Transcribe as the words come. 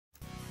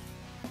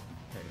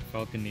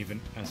Fallkniven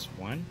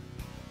S1,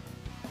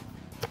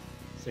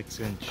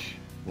 6-inch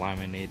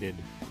laminated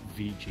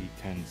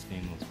VG10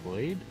 stainless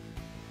blade,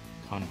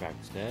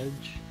 convex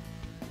edge.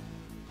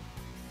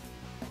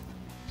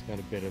 It's got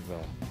a bit of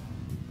a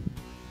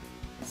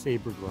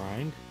saber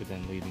grind, but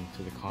then leading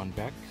to the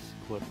convex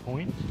clip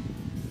point.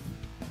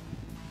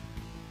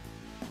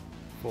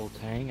 Full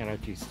tang, it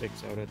actually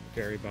sticks out at the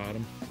very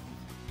bottom.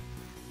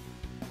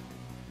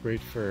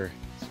 Great for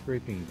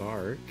scraping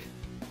bark,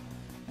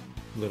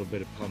 a little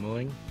bit of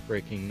pummeling,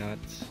 breaking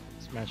nuts,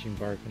 smashing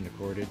bark into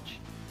cordage.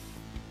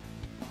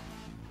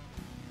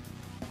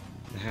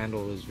 The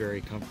handle is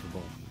very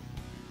comfortable.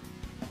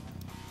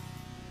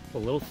 A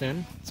little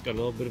thin, it's got a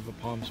little bit of a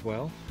palm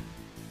swell,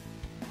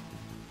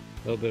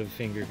 a little bit of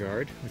finger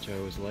guard, which I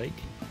always like.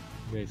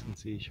 You guys can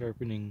see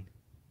sharpening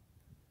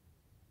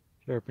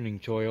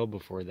choil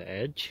before the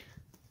edge.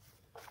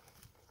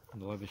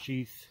 And we'll have a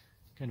sheath,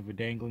 kind of a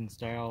dangling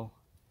style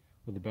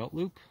with a belt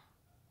loop.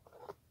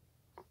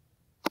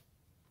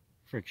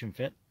 Friction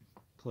fit,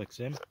 clicks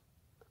in.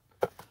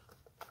 Let's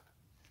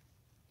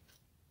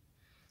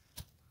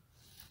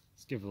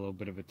give a little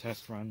bit of a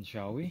test run,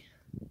 shall we?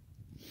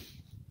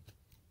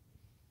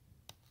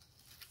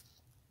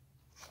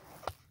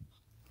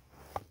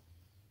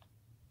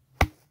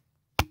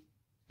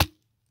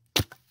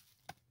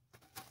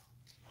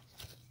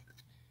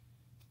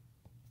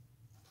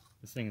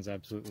 This thing is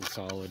absolutely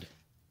solid.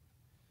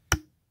 I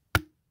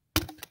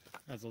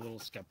was a little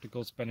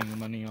skeptical spending the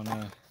money on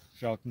a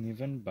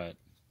Fallkniven, but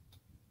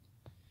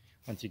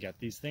once you get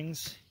these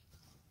things,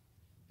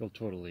 you'll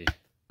totally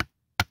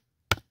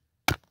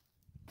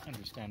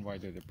understand why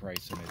they're the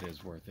price, and it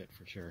is worth it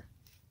for sure.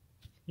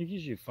 You can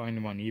usually find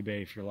them on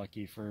eBay if you're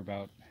lucky for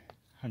about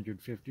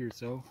 150 or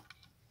so,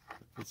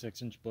 the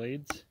 6-inch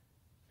blades.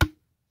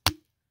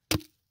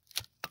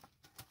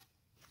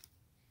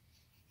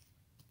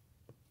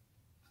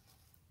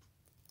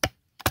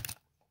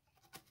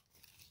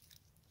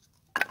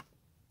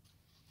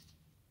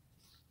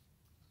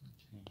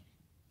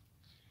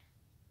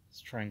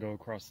 Try and go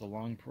across the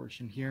long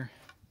portion here,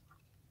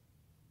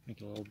 make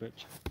it a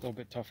little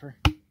bit tougher.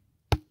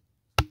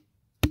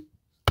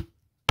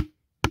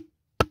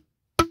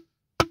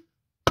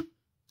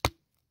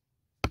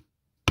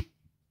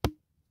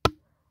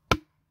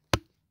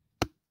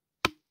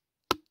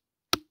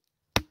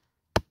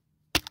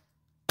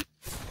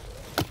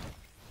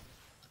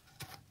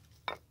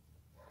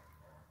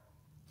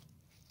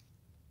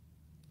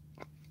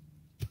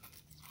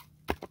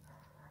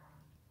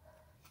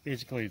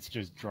 Basically, it's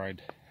just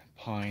dried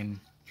pine,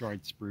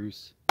 dried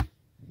spruce.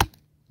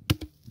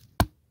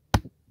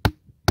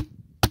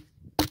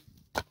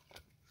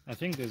 I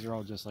think these are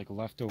all just like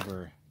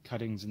leftover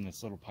cuttings in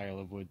this little pile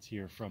of woods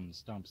here from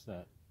stumps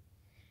that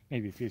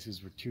maybe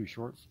pieces were too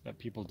short that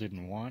people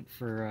didn't want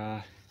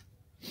for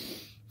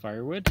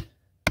firewood.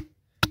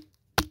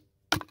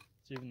 So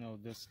even though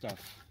this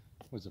stuff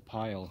was a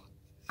pile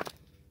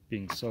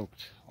being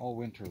soaked all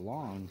winter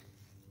long,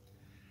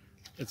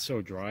 it's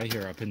so dry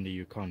here up in the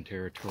Yukon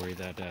territory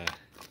that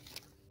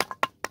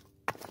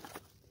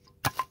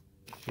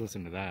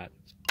listen to that.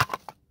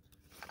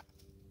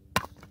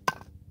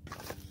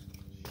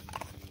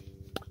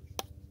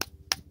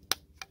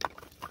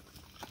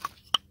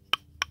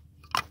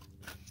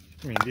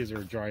 I mean, these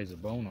are dry as a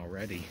bone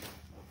already.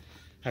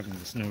 Having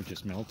the snow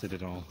just melted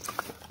it all.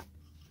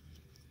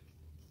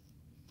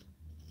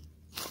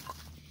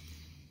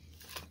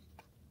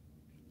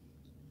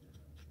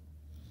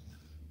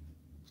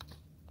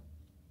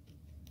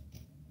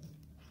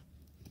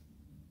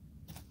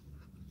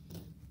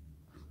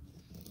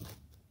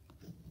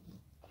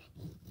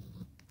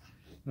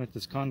 With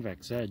this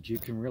convex edge, you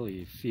can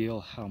really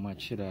feel how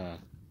much it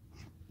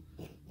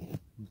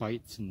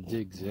bites and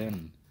digs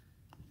in.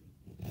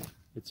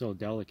 It's so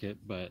delicate,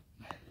 but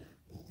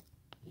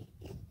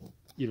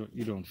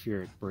you don't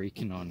fear it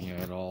breaking on you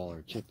at all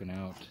or chipping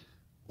out.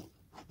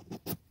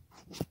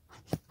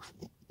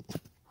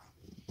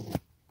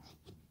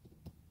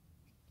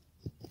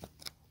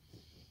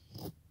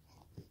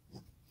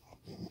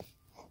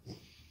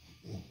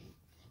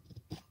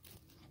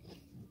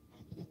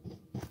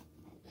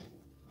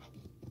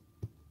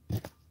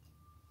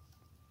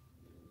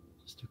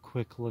 Just a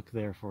quick look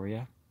there for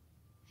you.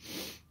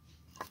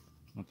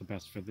 Not the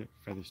best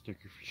feather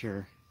sticker for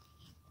sure.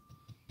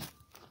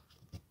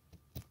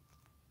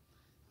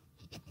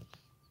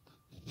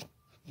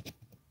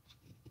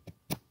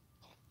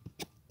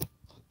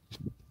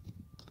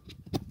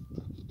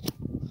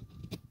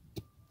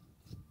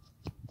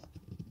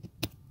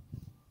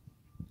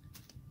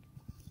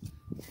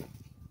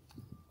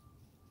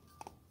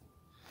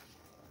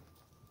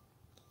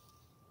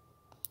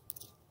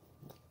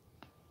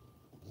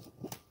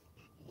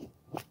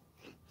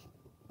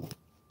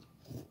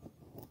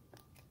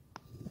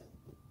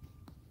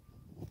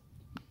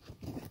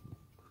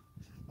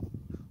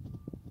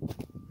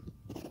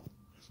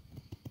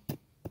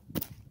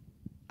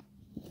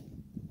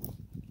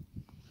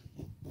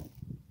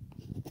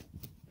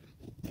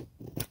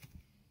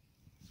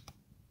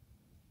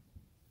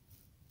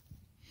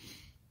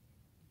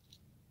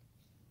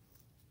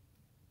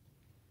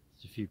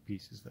 Just a few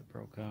pieces that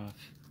broke off.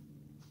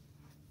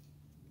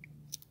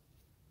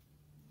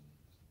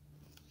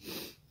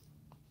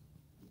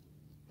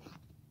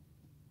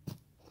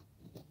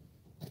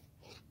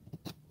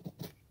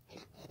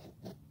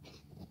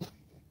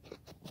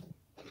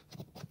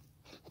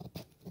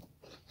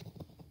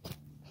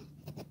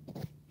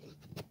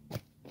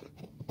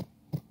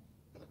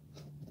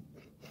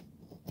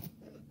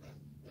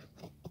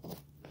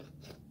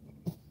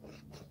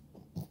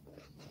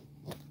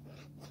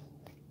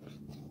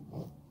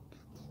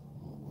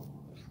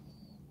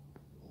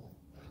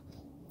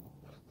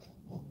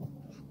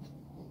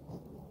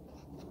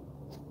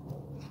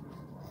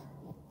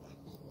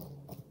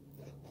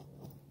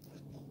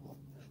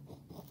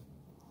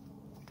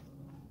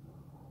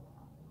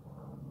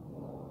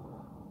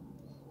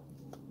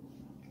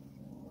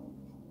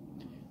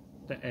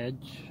 The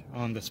edge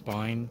on the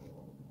spine,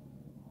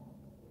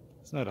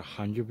 it's not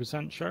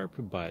 100% sharp,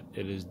 but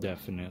it is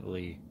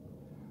definitely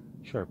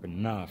sharp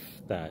enough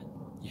that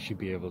you should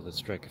be able to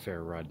strike a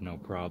fair rod, no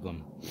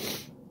problem.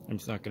 I'm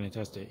just not going to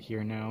test it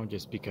here now,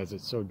 just because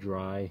it's so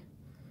dry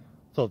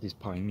with all these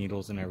pine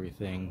needles and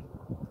everything.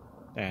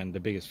 And the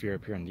biggest fear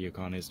up here in the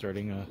Yukon is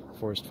starting a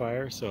forest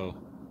fire, so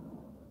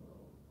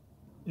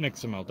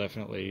next time I'll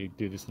definitely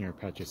do this near a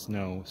patch of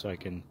snow so I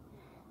can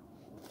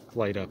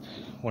light up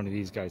one of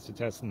these guys to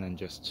test and then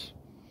just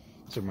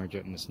submerge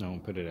it in the snow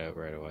and put it out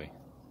right away.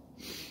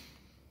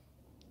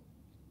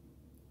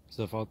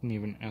 So the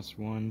Fallkniven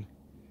S1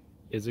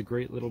 is a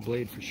great little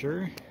blade for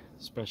sure,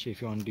 especially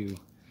if you want to do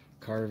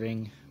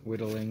carving,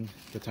 whittling,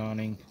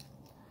 batoning.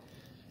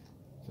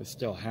 If I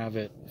still have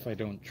it, if I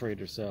don't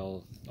trade or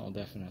sell, I'll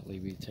definitely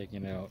be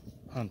taking it out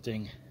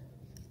hunting,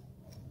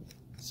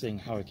 seeing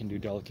how I can do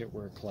delicate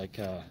work like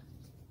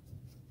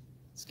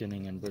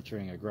skinning and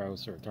butchering a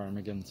grouse or a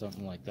ptarmigan,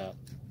 something like that.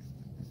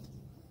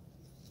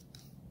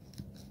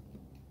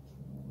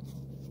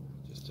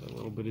 Just a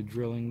little bit of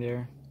drilling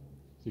there,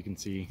 so you can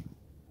see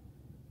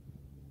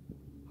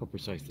how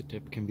precise the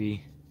tip can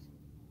be.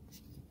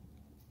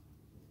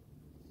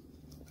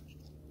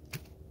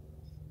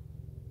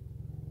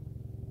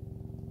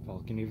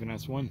 Fallkniven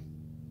S1.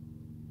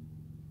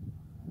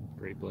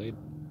 Great blade.